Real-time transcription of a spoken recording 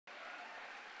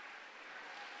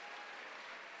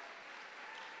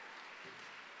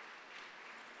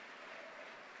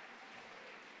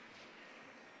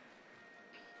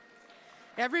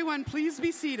Everyone, please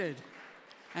be seated,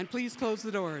 and please close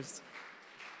the doors.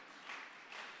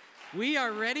 We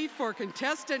are ready for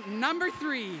contestant number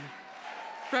 3.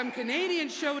 From Canadian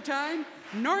Showtime,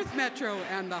 North Metro,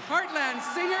 and the Heartland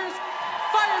Singers,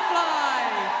 Firefly!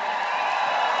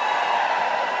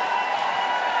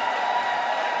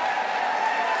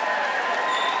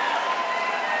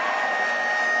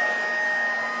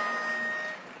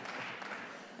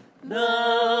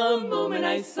 The moment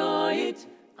I saw it,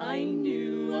 I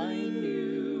knew.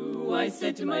 I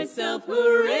said to myself,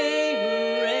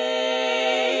 hooray,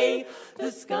 hooray.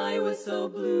 The sky was so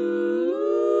blue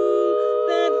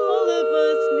that all of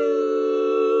us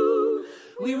knew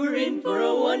we were in for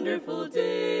a wonderful day.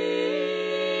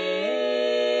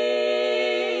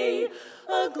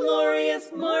 A glorious,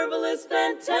 marvelous,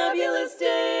 fantabulous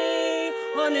day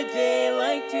on a day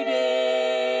like today.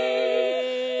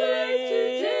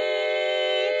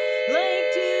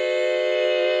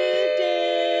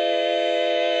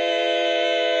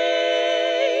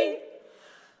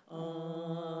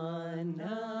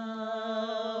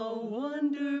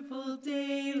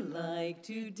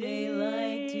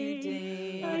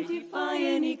 Today, I defy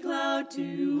any cloud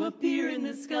to appear in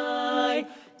the sky,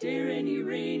 dare any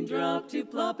raindrop to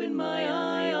plop in my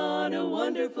eye on a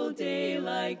wonderful day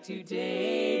like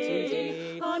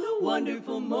today, on a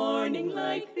wonderful morning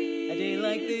like this, a day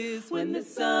like this, when the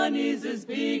sun is as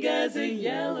big as a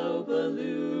yellow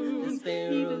balloon.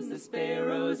 Even the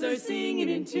sparrows are singing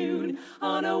in tune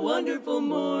on a wonderful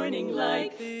morning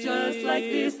like this. Just like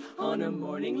this, on a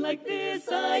morning like this,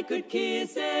 I could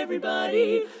kiss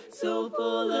everybody, so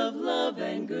full of love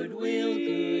and goodwill,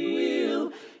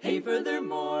 goodwill. Hey,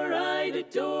 furthermore, I'd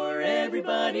adore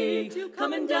everybody to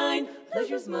come and dine.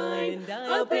 Pleasure's mine,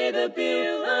 I'll pay the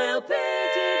bill, I'll pay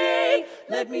today.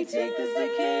 Let me take this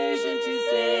occasion to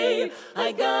say,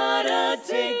 I gotta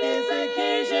take this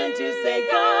occasion to say,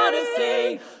 gotta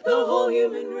say, the whole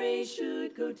human race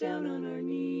should go down on our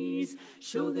knees,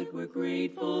 show that we're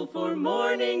grateful for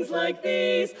mornings like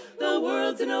these. The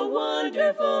world's in a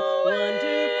wonderful, wonderful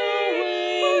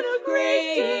way. What a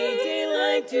great day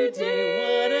like today.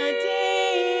 What a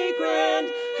day,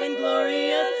 grand and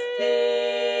glorious day.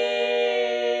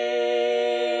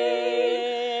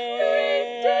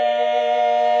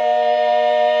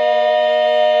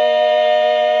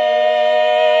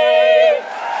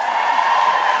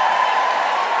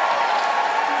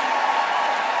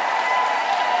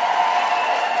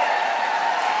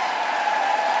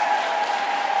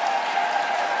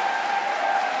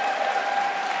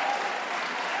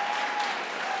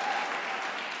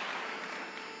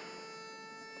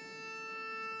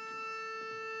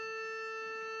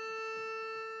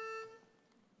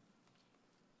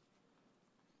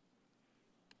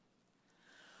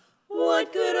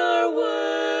 What good are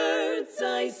words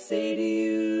I say to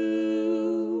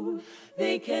you?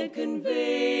 They can't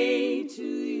convey to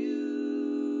you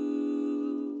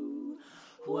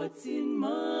what's in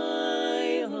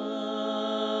my heart.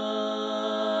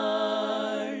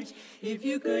 If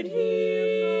you could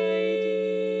hear, my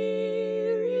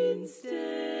dear, instead,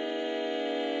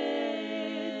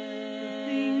 the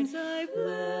things I've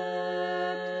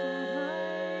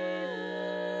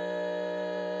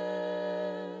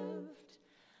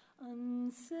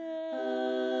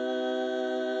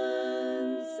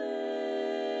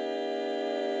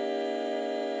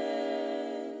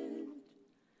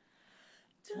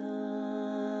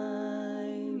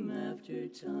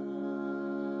time,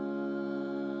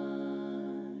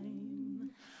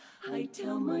 I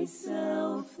tell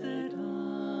myself that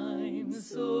I'm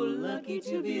so lucky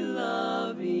to be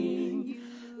loving you,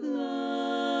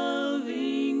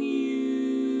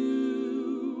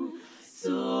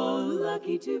 so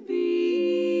lucky to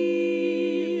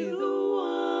be the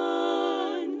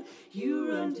one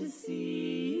you run to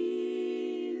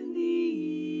see in the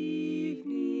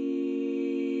evening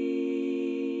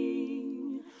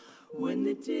when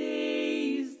the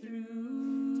day is through.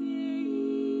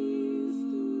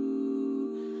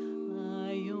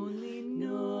 I only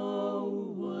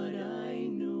know what I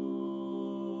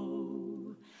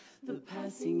know. The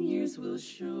passing years will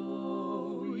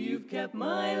show you've kept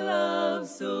my love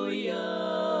so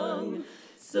young,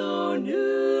 so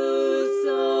new,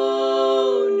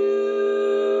 so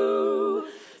new.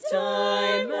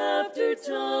 Time after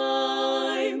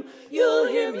time, you'll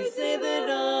hear me say that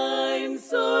I'm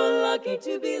so lucky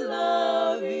to be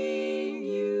loving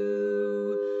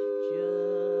you,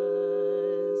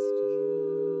 just you.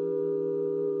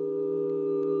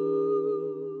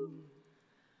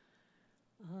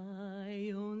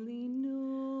 I only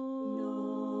know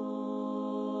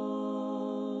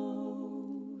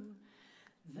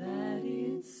that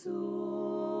it's so.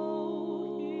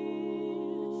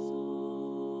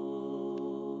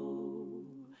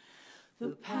 The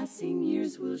passing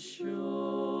years will show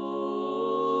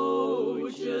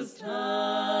just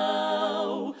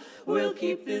how we'll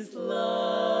keep this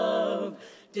love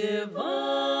divine,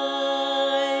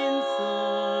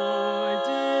 so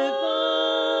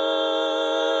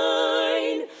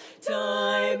divine.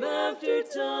 Time after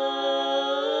time,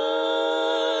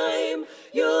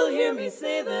 you'll hear me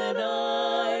say that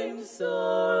I'm so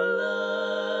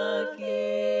lucky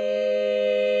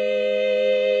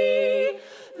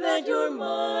that you're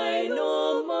mine,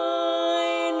 oh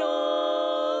mine,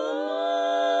 oh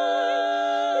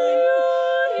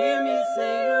mine. Hear me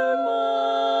say you're mine,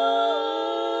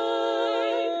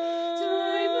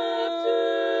 time after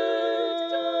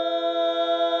time.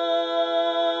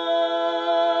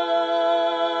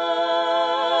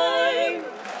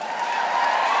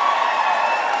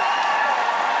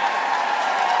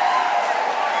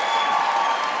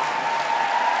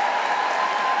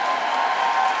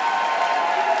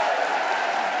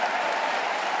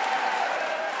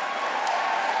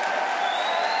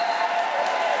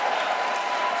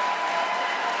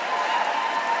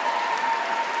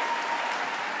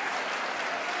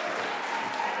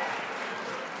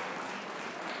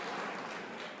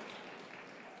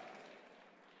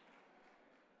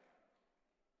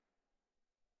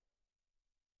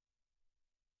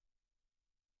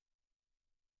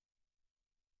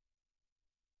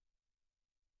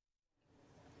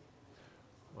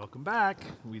 Welcome back.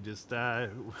 We just the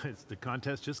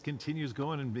contest just continues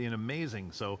going and being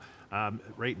amazing. So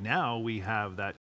right now we have that